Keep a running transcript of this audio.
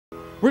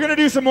We're going to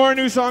do some more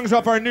new songs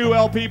off our new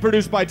LP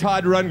produced by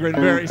Todd Rundgren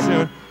very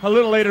soon, a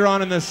little later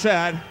on in the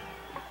set.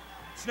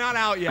 It's not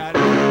out yet.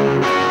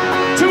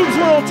 Tubes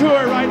World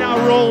Tour right now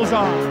rolls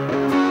on.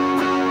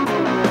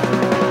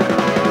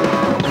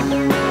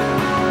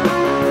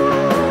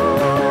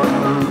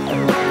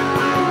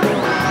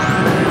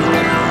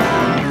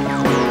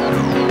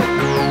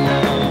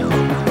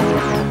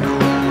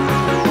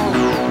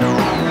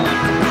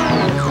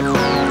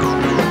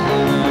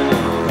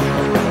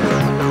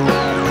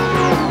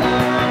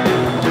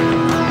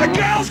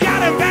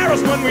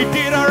 When we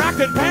did our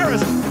act in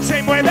Paris,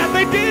 same way that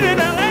they did in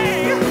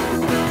LA.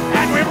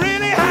 And we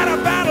really had a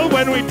battle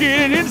when we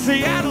did it in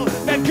Seattle,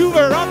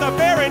 Vancouver on the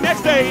very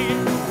next day.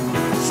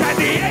 San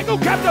Diego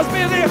kept us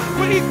busy,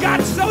 we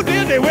got so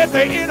dizzy with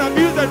the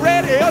interviews and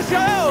radio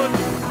shows.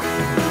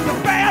 The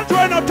bands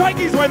were no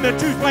turkeys when the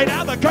Tubes played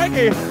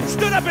Albuquerque,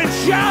 stood up and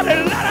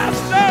shouted, let us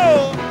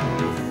know.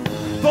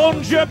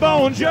 Bonjour,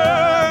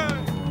 bonjour,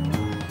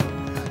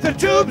 the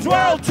Tubes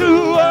World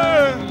Tour.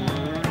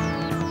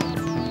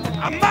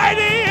 A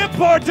mighty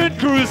important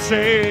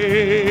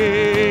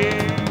crusade.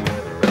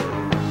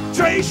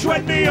 Tres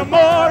Schwed mi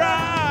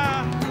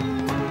amora,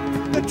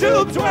 the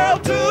Tubes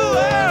World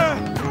Tour.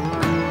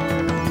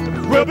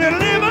 We'll be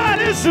leaving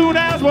as soon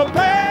as we're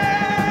paid.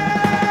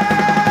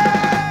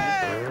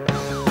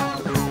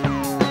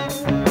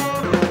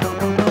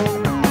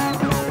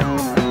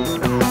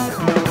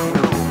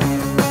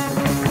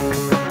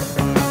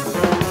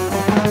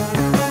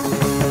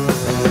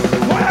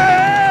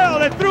 Well,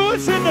 they threw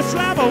us in the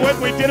slammer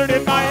when we did it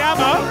in Miami.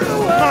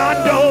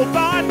 Mondo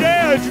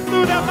bondage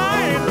blew their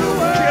mind.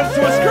 Kids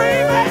were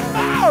screaming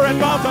power in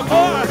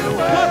Baltimore,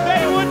 but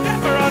they would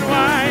never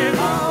unwind.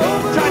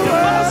 Tried to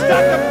bust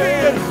up the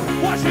beard,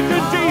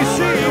 Washington, D.C.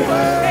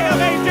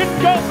 AMA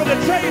didn't go for the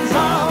train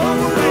song.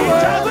 They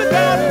died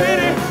without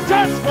pity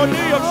just for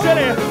New York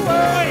City.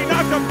 He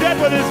knocked them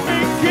dead with his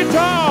big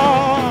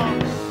guitar.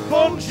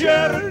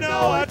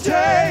 Buongiorno a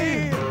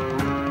te,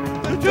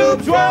 the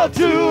Tubes World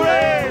Tour.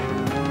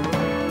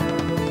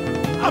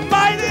 A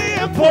mighty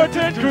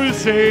important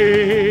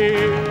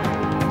crusade.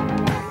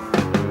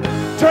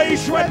 Tres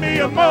Schwed mi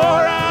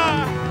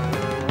amora,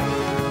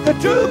 the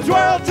Tubes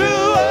World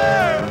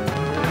Tour.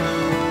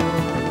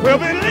 We'll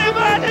be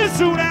leaving as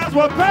soon as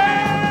we're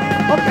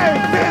paid. Okay,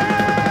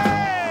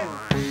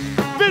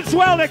 Vince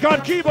Welnick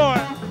on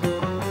keyboard.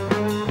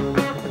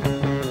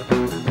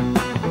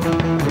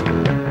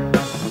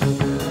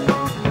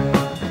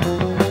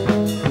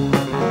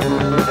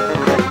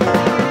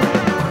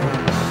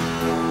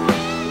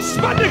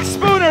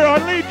 Spooner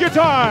on lead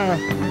guitar.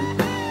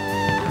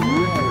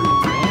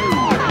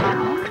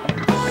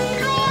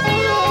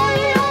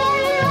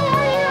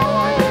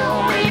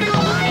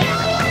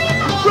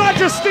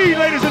 Roger Steen,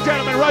 ladies and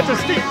gentlemen, Roger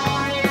Steen.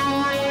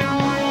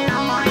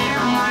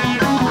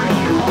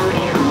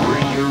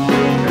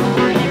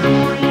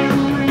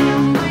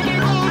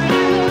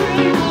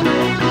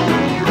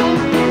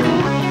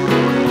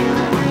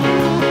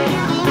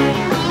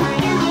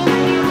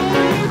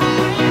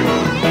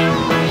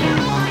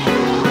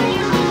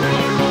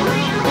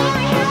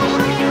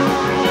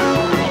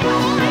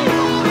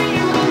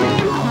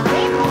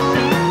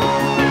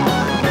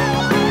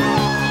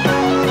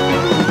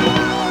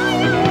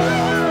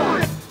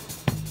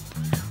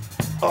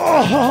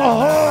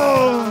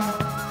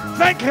 Oh,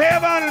 thank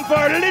heaven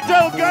for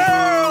little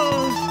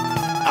girls,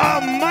 a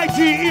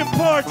mighty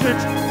important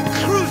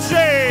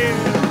crusade.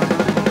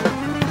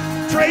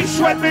 Tres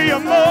Schwed mi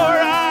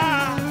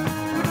amora,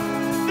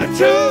 the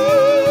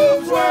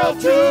Tubes World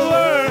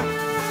Tour.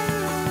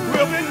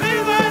 We'll be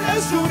leaving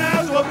as soon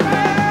as we're paid.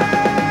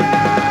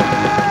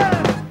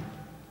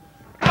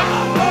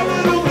 All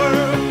over the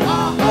world,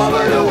 all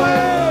over the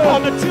world,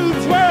 on the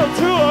Tubes World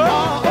Tour.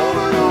 All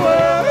over the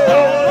world,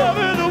 all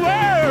over the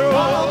world,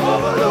 all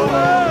over the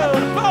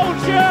world.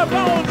 Bonjour,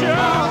 bonjour,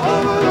 all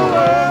over the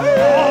world,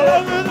 all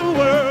over the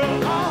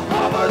world,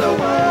 all over the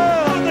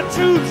world, on the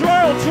Tubes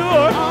World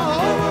Tour.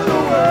 All over the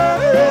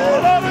world,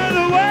 all over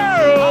the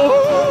world,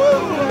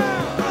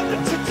 on the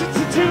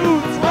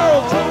Tubes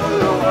World Tour. All over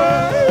the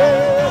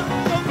world,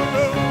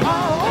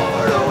 all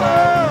over the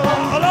world,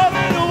 all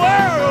over the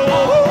world,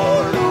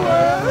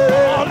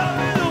 all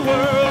over the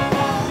world,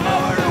 all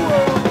over the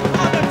world,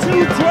 on the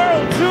Tubes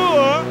World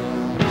Tour.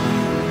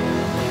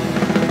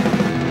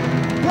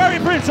 Prairie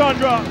Prince on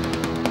drum.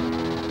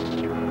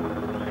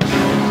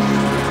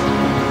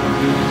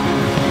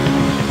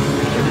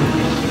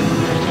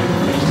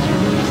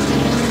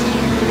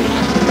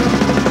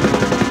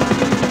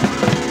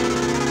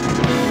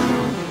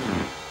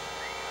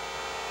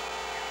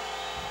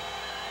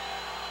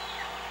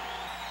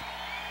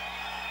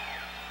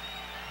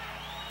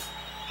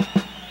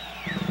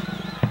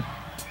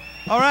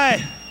 All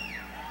right.